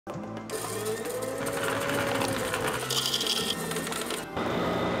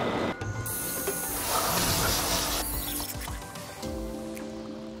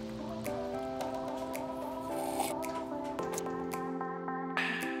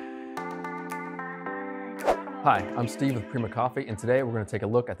Hi, I'm Steve with Prima Coffee, and today we're going to take a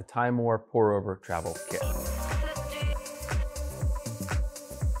look at the Timemore pour-over travel kit.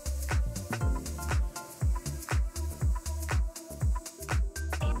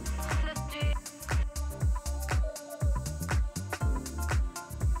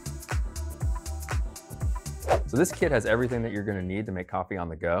 So this kit has everything that you're going to need to make coffee on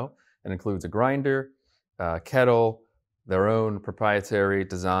the go. It includes a grinder, kettle, their own proprietary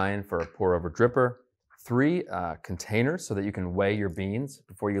design for a pour-over dripper, 3 containers so that you can weigh your beans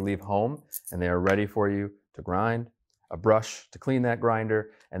before you leave home and they are ready for you to grind, a brush to clean that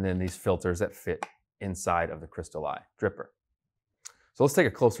grinder, and then these filters that fit inside of the Crystal Eye dripper. So let's take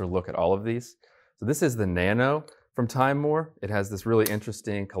a closer look at all of these. So this is the Nano from Timemore. It has this really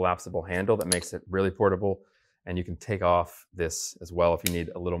interesting collapsible handle that makes it really portable, and you can take off this as well if you need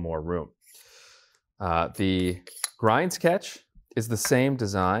a little more room. The grind catch is the same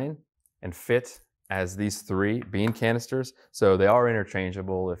design and fit as these 3 bean canisters. So they are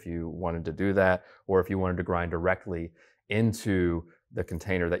interchangeable if you wanted to do that, or if you wanted to grind directly into the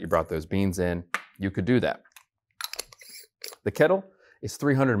container that you brought those beans in, you could do that. The kettle is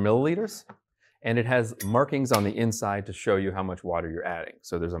 300 milliliters, and it has markings on the inside to show you how much water you're adding.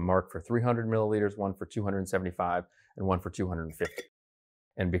 So there's a mark for 300 milliliters, one for 275, and one for 250.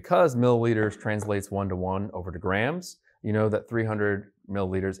 And because milliliters translates 1-to-1 over to grams, you know that 300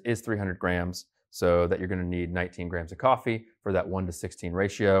 milliliters is 300 grams, so that you're going to need 19 grams of coffee for that 1-to-16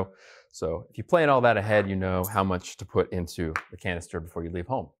 ratio. So if you plan all that ahead, you know how much to put into the canister before you leave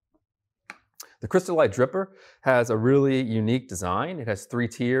home. The Crystal Eye dripper has a really unique design. It has 3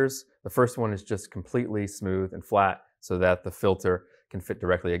 tiers. The first one is just completely smooth and flat so that the filter can fit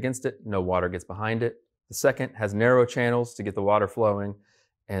directly against it. No water gets behind it. The second has narrow channels to get the water flowing.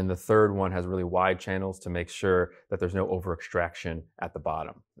 And the third one has really wide channels to make sure that there's no over extraction at the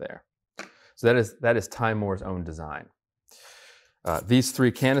bottom there. So that is Timemore's own design. These 3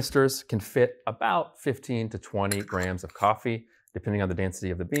 canisters can fit about 15 to 20 grams of coffee, depending on the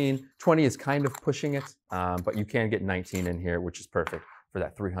density of the bean. 20 is kind of pushing it, but you can get 19 in here, which is perfect for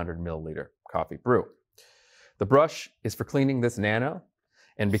that 300 milliliter coffee brew. The brush is for cleaning this Nano.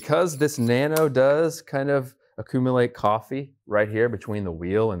 And because this Nano does kind of accumulate coffee right here between the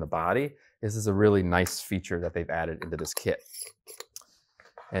wheel and the body, this is a really nice feature that they've added into this kit.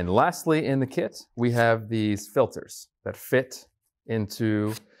 And lastly in the kit, we have these filters that fit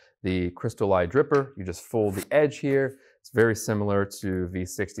into the Crystal Eye dripper. You just fold the edge here. It's very similar to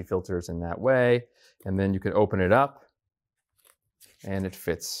V60 filters in that way. And then you can open it up and it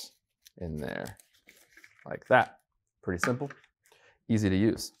fits in there like that. Pretty simple, easy to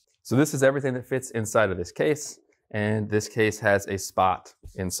use. So this is everything that fits inside of this case. And this case has a spot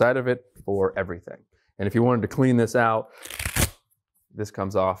inside of it for everything. And if you wanted to clean this out, this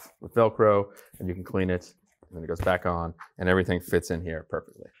comes off with Velcro and you can clean it, and then it goes back on and everything fits in here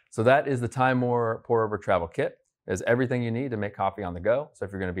perfectly. So that is the Timemore pour-over travel kit. It has everything you need to make coffee on the go. So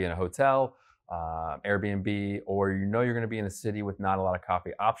if you're going to be in a hotel, Airbnb, or you know you're going to be in a city with not a lot of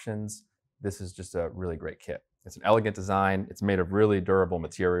coffee options, this is just a really great kit. It's an elegant design. It's made of really durable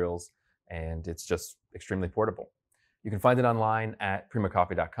materials, and it's just extremely portable. You can find it online at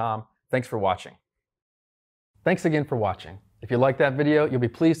primacoffee.com. Thanks for watching. Thanks again for watching. If you liked that video, you'll be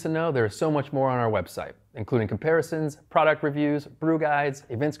pleased to know there is so much more on our website, including comparisons, product reviews, brew guides,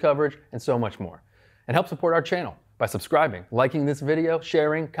 events coverage, and so much more. And help support our channel by subscribing, liking this video,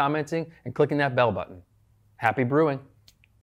 sharing, commenting, and clicking that bell button. Happy brewing!